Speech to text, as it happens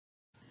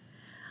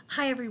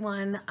Hi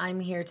everyone,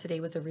 I'm here today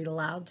with a Read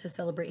Aloud to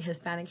celebrate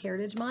Hispanic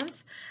Heritage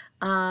Month.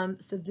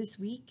 So this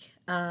week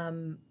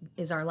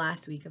is our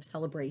last week of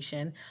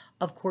celebration.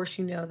 Of course,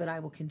 you know that I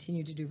will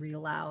continue to do Read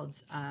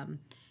Alouds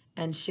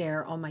and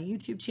share on my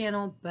YouTube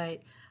channel,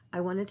 but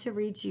I wanted to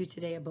read to you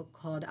today a book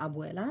called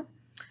Abuela.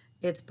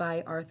 It's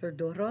by Arthur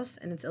Dorros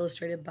and it's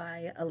illustrated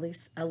by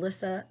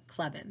Alyssa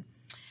Kleben.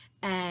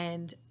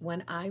 And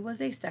when I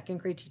was a second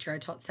grade teacher, I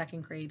taught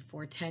second grade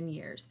for 10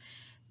 years.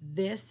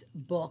 This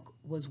book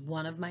was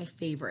one of my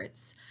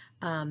favorites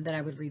that I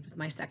would read with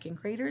my second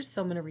graders,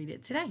 so I'm going to read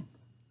it today.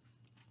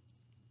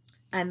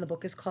 And the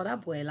book is called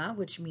Abuela,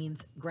 which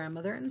means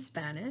grandmother in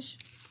Spanish.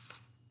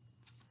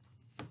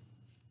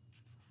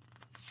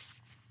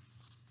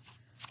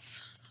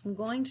 I'm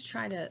going to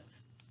try to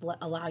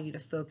allow you to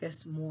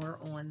focus more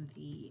on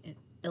the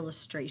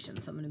illustration,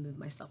 so I'm going to move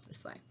myself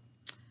this way.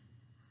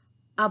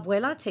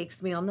 Abuela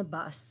takes me on the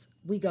bus.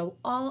 We go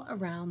all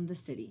around the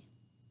city.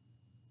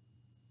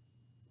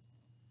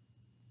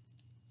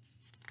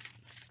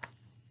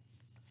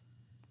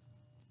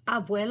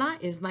 Abuela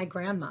is my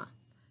grandma.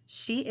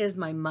 She is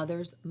my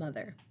mother's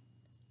mother.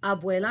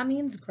 Abuela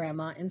means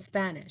grandma in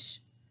Spanish.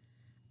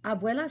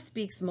 Abuela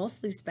speaks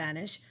mostly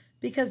Spanish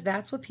because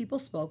that's what people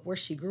spoke where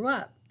she grew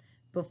up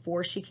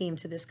before she came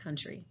to this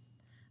country.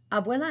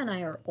 Abuela and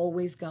I are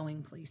always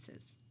going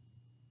places.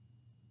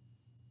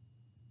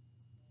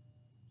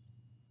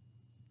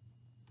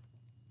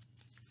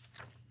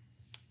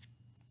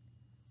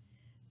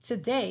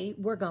 Today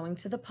we're going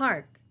to the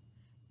park.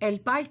 El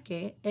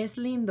parque es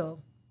lindo,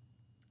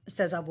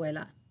 says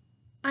Abuela.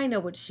 I know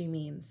what she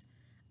means.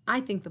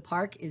 I think the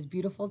park is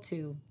beautiful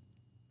too.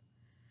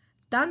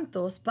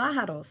 Tantos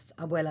pájaros,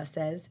 Abuela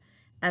says,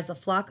 as a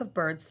flock of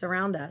birds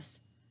surround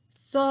us.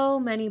 So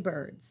many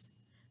birds.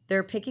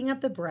 They're picking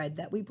up the bread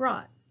that we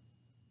brought.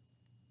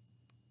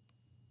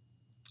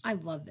 I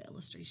love the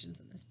illustrations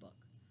in this book.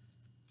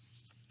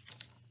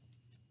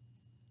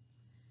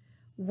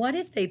 What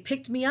if they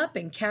picked me up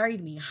and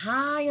carried me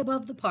high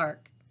above the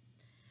park?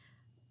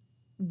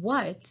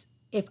 What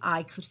if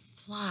I could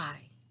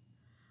fly?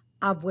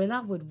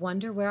 Abuela would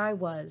wonder where I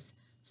was.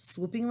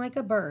 Swooping like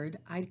a bird,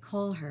 I'd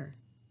call her.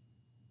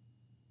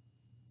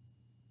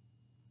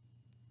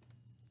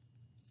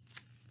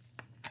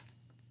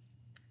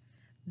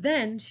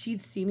 Then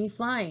she'd see me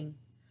flying.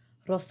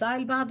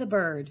 Rosalba the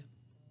bird.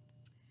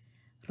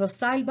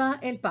 Rosalba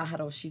el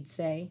pájaro, she'd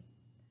say.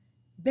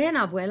 Ven,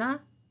 abuela.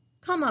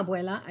 Come,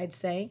 abuela, I'd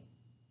say.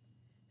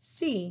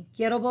 Sí,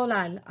 quiero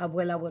volar,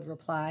 Abuela would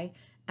reply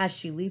as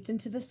she leaped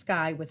into the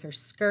sky with her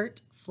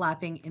skirt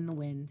flapping in the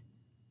wind.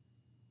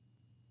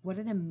 What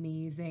an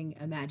amazing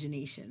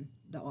imagination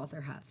the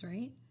author has,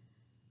 right?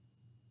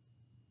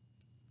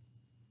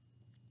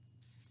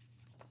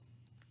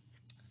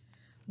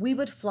 We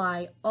would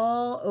fly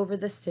all over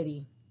the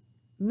city.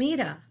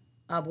 Mira,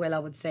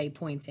 Abuela would say,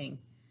 pointing.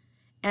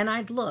 And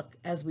I'd look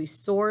as we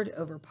soared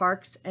over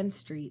parks and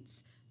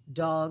streets,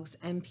 dogs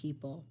and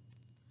people.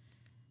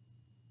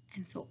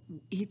 And so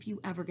if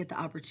you ever get the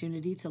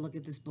opportunity to look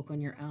at this book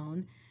on your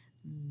own,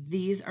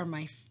 these are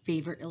my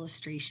favorite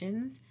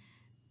illustrations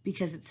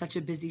because it's such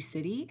a busy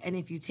city. And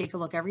if you take a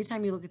look, every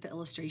time you look at the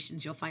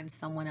illustrations, you'll find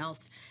someone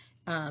else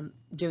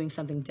doing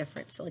something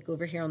different. So like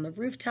over here on the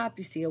rooftop,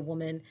 you see a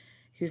woman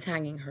who's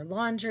hanging her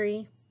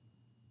laundry,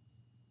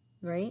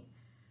 right?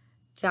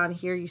 Down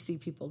here, you see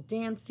people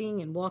dancing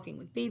and walking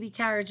with baby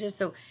carriages.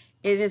 So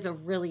it is a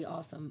really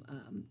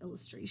awesome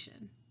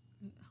illustration.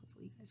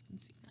 Hopefully you guys can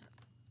see that.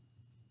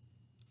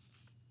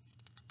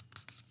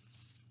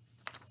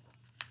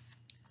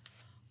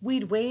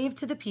 We'd wave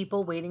to the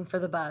people waiting for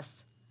the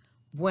bus.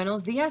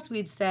 Buenos dias,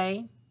 we'd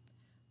say.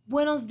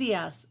 Buenos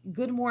dias,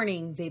 good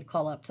morning, they'd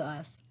call up to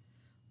us.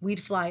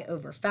 We'd fly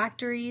over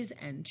factories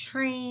and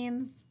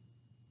trains.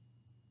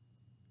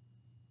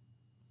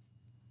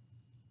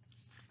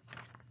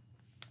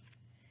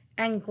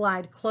 And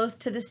glide close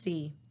to the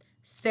sea.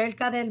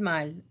 Cerca del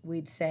mar,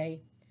 we'd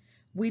say.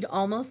 We'd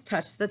almost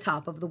touch the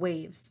top of the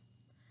waves.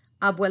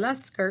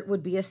 Abuela's skirt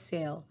would be a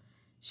sail.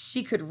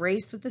 She could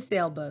race with the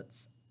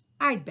sailboats.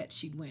 I'd bet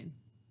she'd win.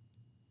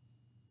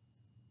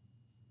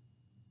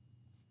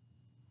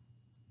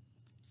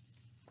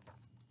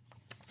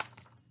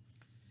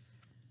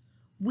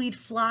 We'd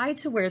fly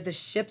to where the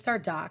ships are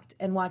docked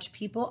and watch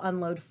people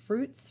unload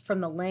fruits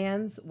from the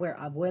lands where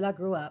Abuela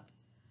grew up.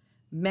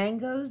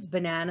 Mangoes,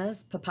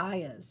 bananas,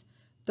 papayas.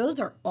 Those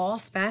are all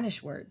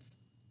Spanish words.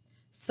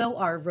 So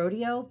are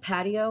rodeo,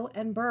 patio,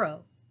 and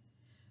burro.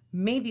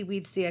 Maybe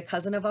we'd see a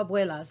cousin of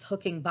Abuela's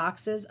hooking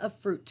boxes of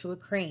fruit to a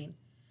crane.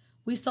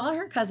 We saw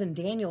her cousin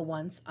Daniel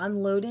once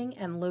unloading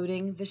and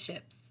loading the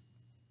ships.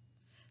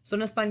 So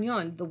in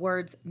Espanol, the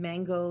words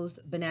mangoes,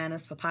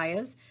 bananas,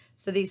 papayas,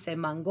 so they say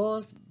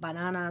mangos,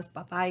 bananas,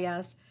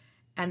 papayas,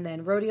 and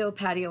then rodeo,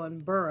 patio,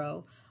 and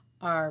burro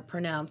are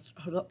pronounced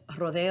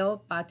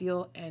rodeo,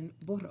 patio, and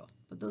burro.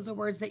 But those are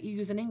words that you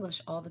use in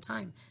English all the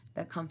time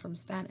that come from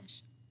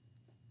Spanish.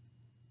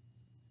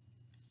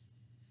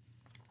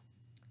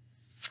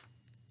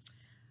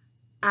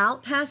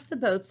 Out past the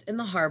boats in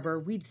the harbor,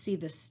 we'd see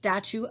the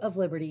Statue of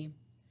Liberty.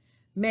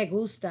 Me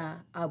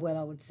gusta,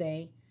 Abuela would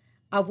say.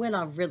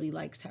 Abuela really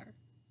likes her.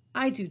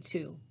 I do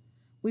too.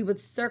 We would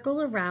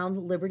circle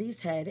around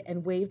Liberty's head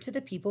and wave to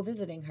the people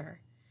visiting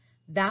her.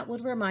 That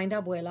would remind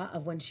Abuela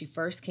of when she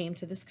first came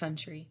to this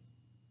country.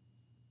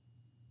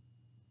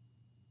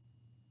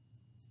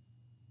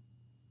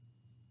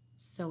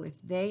 So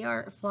if they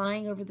are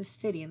flying over the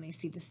city and they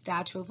see the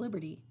Statue of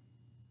Liberty,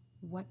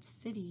 what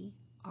city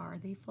are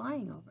they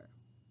flying over?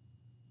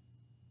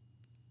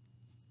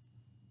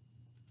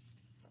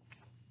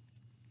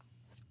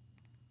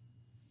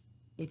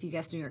 If you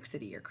guess New York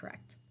City, you're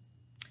correct.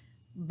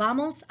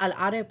 Vamos al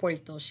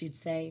aeropuerto, she'd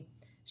say.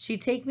 She'd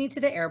take me to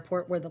the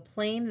airport where the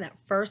plane that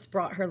first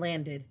brought her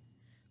landed.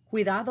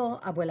 Cuidado,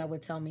 Abuela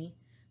would tell me.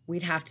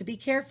 We'd have to be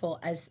careful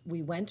as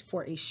we went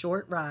for a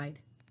short ride.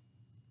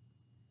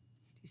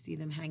 You see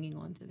them hanging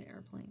on to the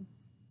airplane.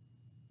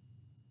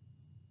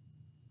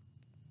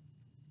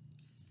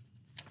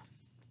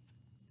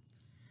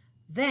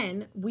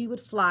 Then we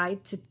would fly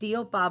to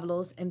Tio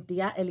Pablo's and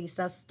Tia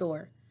Elisa's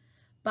store.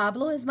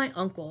 Pablo is my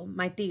uncle,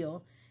 my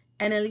tío,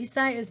 and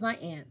Elisa is my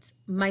aunt,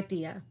 my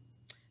tía.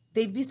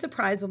 They'd be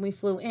surprised when we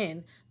flew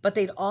in, but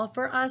they'd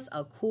offer us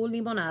a cool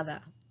limonada,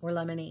 or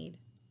lemonade.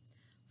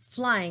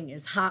 Flying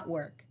is hot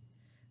work.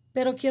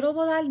 Pero quiero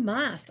volar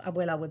más,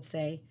 Abuela would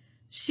say.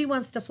 She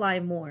wants to fly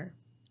more.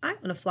 I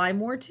want to fly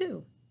more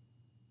too.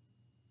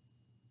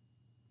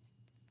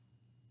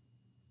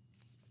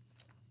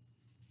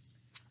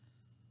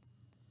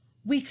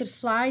 We could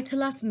fly to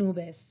las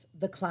nubes,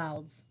 the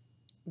clouds.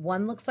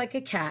 One looks like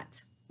a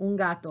cat, un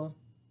gato.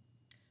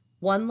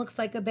 One looks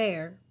like a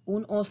bear,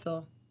 un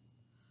oso.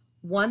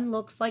 One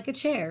looks like a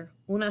chair,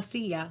 una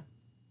silla.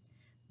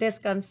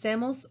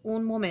 Descansemos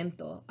un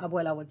momento,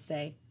 Abuela would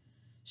say.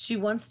 She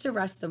wants to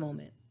rest a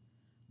moment.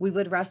 We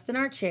would rest in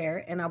our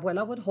chair, and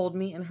Abuela would hold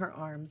me in her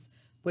arms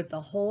with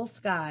the whole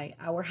sky,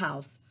 our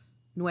house,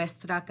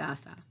 nuestra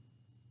casa.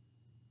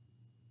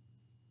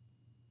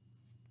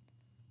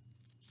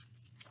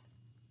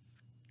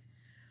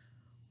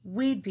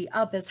 We'd be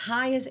up as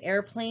high as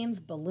airplanes,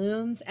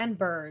 balloons, and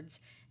birds,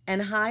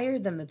 and higher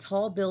than the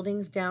tall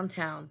buildings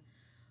downtown.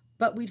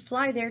 But we'd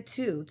fly there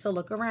too to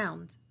look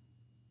around.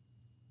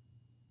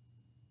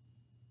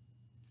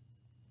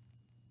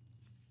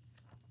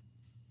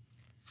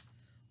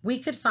 We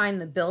could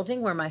find the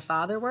building where my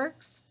father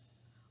works.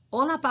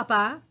 Hola,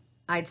 papa,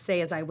 I'd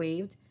say as I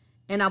waved,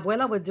 and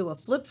Abuela would do a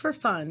flip for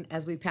fun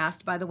as we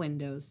passed by the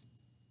windows.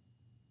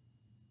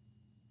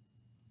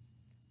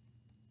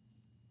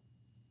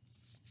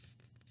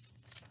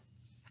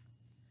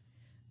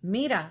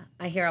 Mira,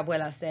 I hear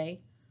Abuela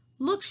say.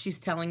 Look, she's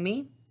telling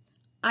me.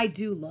 I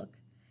do look,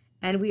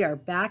 and we are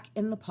back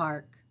in the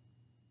park.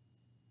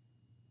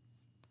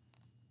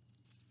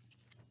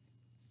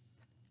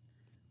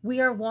 We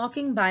are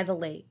walking by the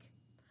lake.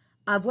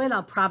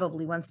 Abuela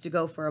probably wants to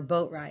go for a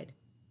boat ride.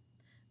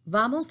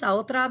 Vamos a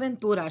otra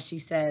aventura, she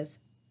says.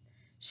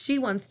 She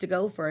wants to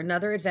go for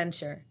another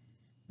adventure.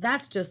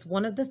 That's just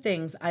one of the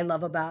things I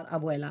love about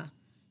Abuela.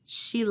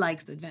 She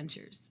likes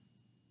adventures.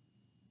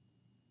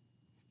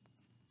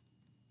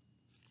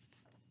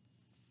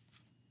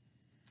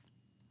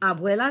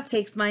 Abuela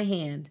takes my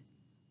hand.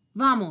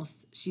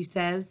 Vamos, she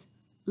says.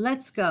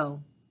 Let's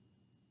go.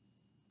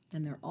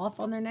 And they're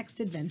off on their next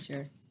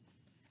adventure.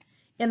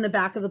 In the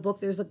back of the book,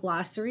 there's a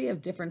glossary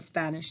of different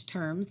Spanish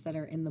terms that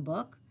are in the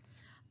book.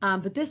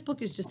 But this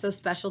book is just so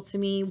special to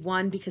me.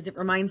 One, because it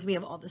reminds me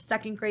of all the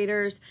second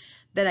graders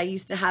that I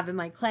used to have in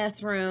my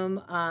classroom.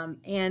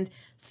 And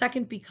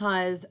second,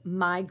 because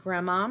my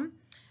grandma,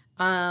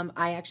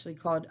 I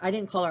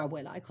didn't call her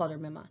abuela, I called her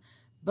mama.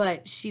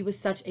 But she was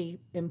such a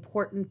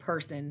important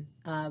person,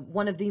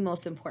 one of the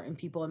most important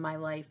people in my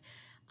life.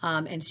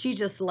 And she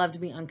just loved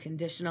me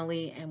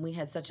unconditionally, and we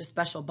had such a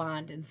special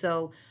bond. And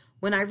so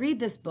when I read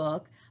this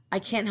book, I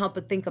can't help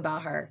but think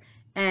about her.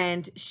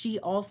 And she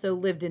also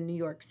lived in New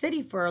York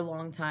City for a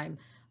long time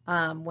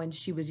when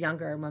she was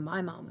younger and when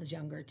my mom was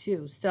younger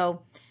too.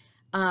 So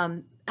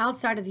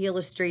outside of the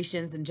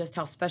illustrations and just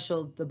how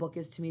special the book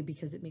is to me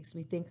because it makes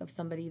me think of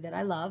somebody that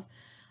I love,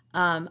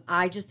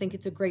 I just think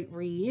it's a great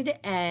read,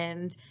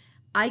 and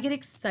I get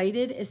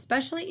excited,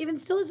 especially even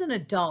still as an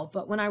adult,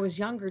 but when I was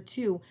younger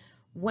too,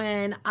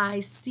 when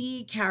I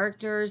see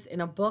characters in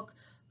a book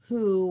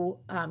who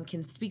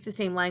can speak the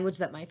same language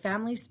that my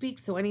family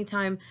speaks. So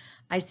anytime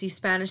I see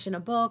Spanish in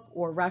a book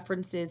or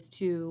references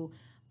to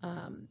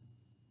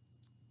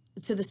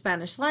the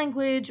Spanish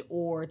language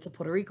or to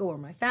Puerto Rico where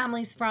my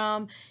family's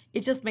from,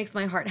 it just makes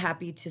my heart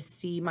happy to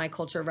see my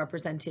culture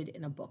represented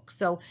in a book.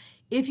 So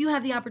if you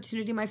have the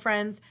opportunity, my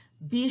friends,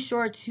 be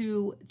sure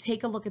to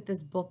take a look at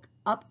this book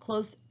up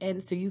close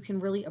and so you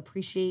can really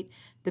appreciate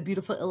the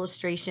beautiful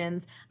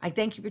illustrations. I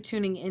thank you for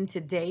tuning in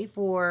today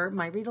for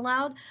my read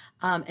aloud,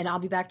 and I'll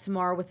be back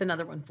tomorrow with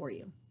another one for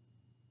you.